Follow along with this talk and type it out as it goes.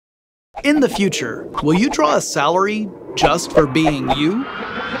In the future, will you draw a salary just for being you?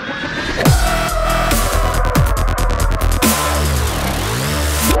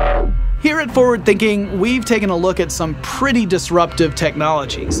 Here at Forward Thinking, we've taken a look at some pretty disruptive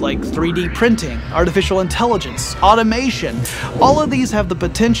technologies like 3D printing, artificial intelligence, automation. All of these have the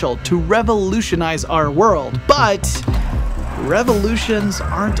potential to revolutionize our world, but revolutions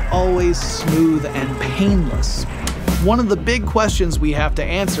aren't always smooth and painless. One of the big questions we have to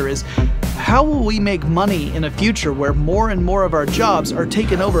answer is, how will we make money in a future where more and more of our jobs are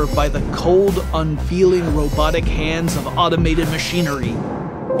taken over by the cold, unfeeling, robotic hands of automated machinery?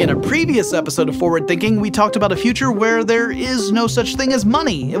 In a previous episode of Forward Thinking, we talked about a future where there is no such thing as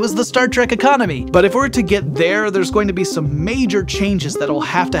money. It was the Star Trek economy. But if we're to get there, there's going to be some major changes that'll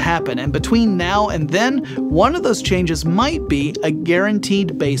have to happen. And between now and then, one of those changes might be a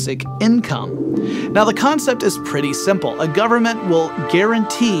guaranteed basic income. Now, the concept is pretty simple. A government will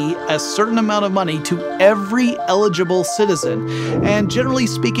guarantee a certain amount of money to every eligible citizen. And generally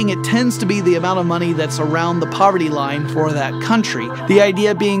speaking, it tends to be the amount of money that's around the poverty line for that country. The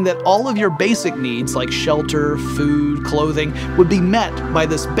idea being that all of your basic needs like shelter, food, clothing would be met by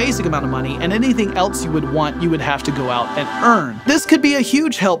this basic amount of money, and anything else you would want, you would have to go out and earn. This could be a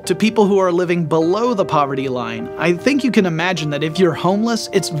huge help to people who are living below the poverty line. I think you can imagine that if you're homeless,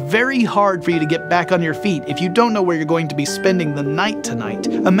 it's very hard for you to get back on your feet if you don't know where you're going to be spending the night tonight.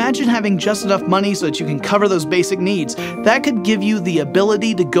 Imagine having just enough money so that you can cover those basic needs. That could give you the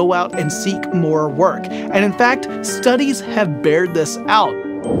ability to go out and seek more work. And in fact, studies have bared this out.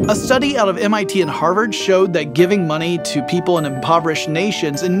 A study out of MIT and Harvard showed that giving money to people in impoverished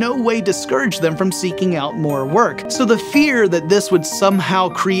nations in no way discouraged them from seeking out more work. So the fear that this would somehow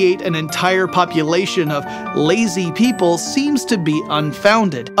create an entire population of lazy people seems to be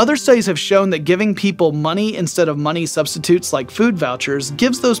unfounded. Other studies have shown that giving people money instead of money substitutes like food vouchers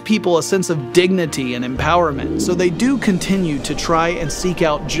gives those people a sense of dignity and empowerment. So they do continue to try and seek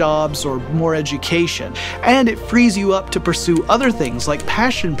out jobs or more education. And it frees you up to pursue other things like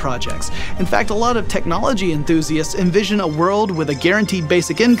passion projects. In fact, a lot of technology enthusiasts envision a world with a guaranteed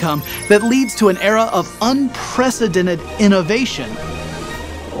basic income that leads to an era of unprecedented innovation.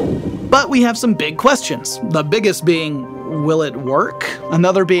 But we have some big questions. The biggest being, will it work?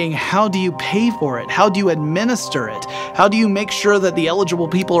 Another being, how do you pay for it? How do you administer it? How do you make sure that the eligible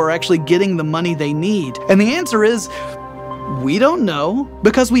people are actually getting the money they need? And the answer is, we don't know,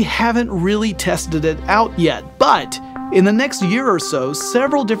 because we haven't really tested it out yet. But in the next year or so,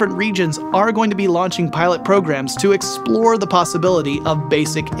 several different regions are going to be launching pilot programs to explore the possibility of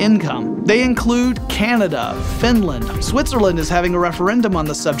basic income. They include Canada, Finland. Switzerland is having a referendum on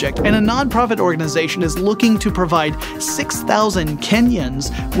the subject, and a nonprofit organization is looking to provide 6,000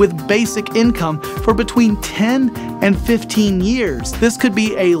 Kenyans with basic income for between 10 and 15 years. This could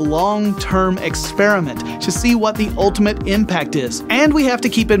be a long-term experiment to see what the ultimate impact is. And we have to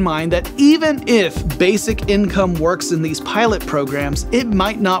keep in mind that even if basic income works in these pilot programs, it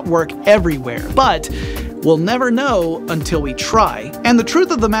might not work everywhere. But we'll never know until we try. And the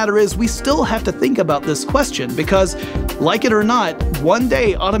truth of the matter is, we still have to think about this question because, like it or not, one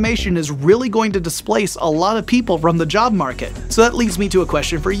day automation is really going to displace a lot of people from the job market. So that leads me to a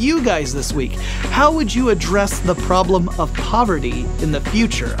question for you guys this week. How would you address the problem of poverty in the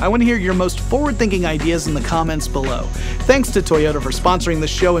future? I want to hear your most forward-thinking ideas in the comments below. Thanks to Toyota for sponsoring the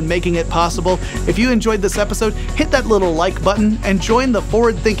show and making it possible. If you enjoyed this episode, hit that little like button and join the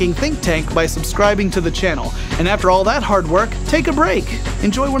Forward Thinking think tank by subscribing to the channel. And after all that hard work, take a break.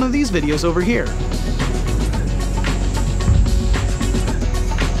 Enjoy one of these videos over here.